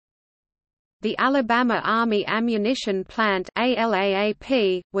The Alabama Army Ammunition Plant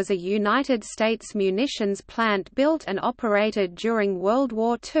 (ALAAP) was a United States munitions plant built and operated during World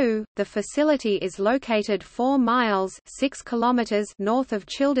War II. The facility is located 4 miles (6 kilometers) north of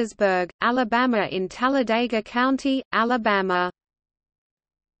Childersburg, Alabama in Talladega County, Alabama.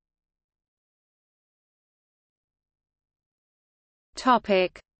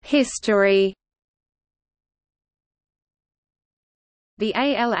 Topic: History. The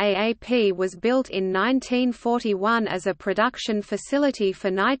ALAAP was built in 1941 as a production facility for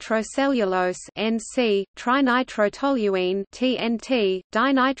nitrocellulose (NC), trinitrotoluene (TNT),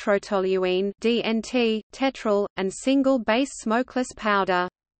 dinitrotoluene (DNT), tetryl, and single-base smokeless powder.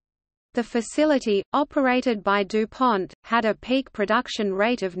 The facility, operated by DuPont, had a peak production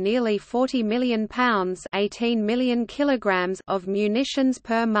rate of nearly 40 million pounds (18 million kilograms) of munitions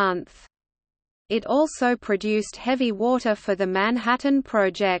per month. It also produced heavy water for the Manhattan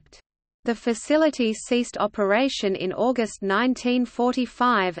Project. The facility ceased operation in August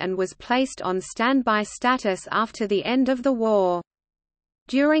 1945 and was placed on standby status after the end of the war.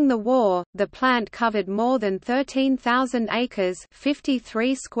 During the war, the plant covered more than 13,000 acres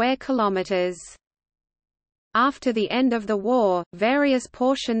 (53 square kilometers). After the end of the war, various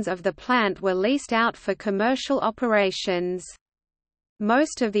portions of the plant were leased out for commercial operations.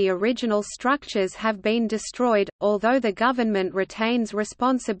 Most of the original structures have been destroyed, although the government retains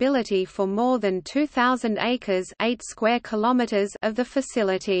responsibility for more than 2,000 acres (8 square kilometers) of the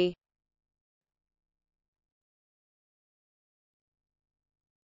facility.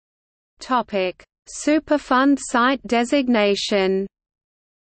 Topic: Superfund site designation.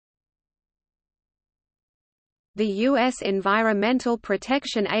 The U.S. Environmental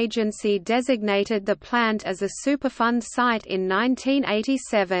Protection Agency designated the plant as a Superfund site in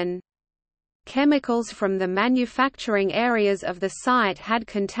 1987. Chemicals from the manufacturing areas of the site had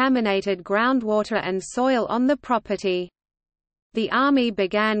contaminated groundwater and soil on the property. The Army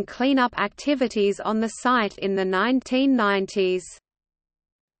began cleanup activities on the site in the 1990s.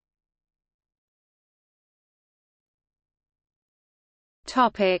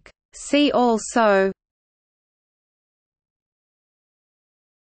 See also: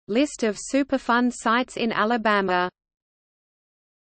 List of Superfund sites in Alabama.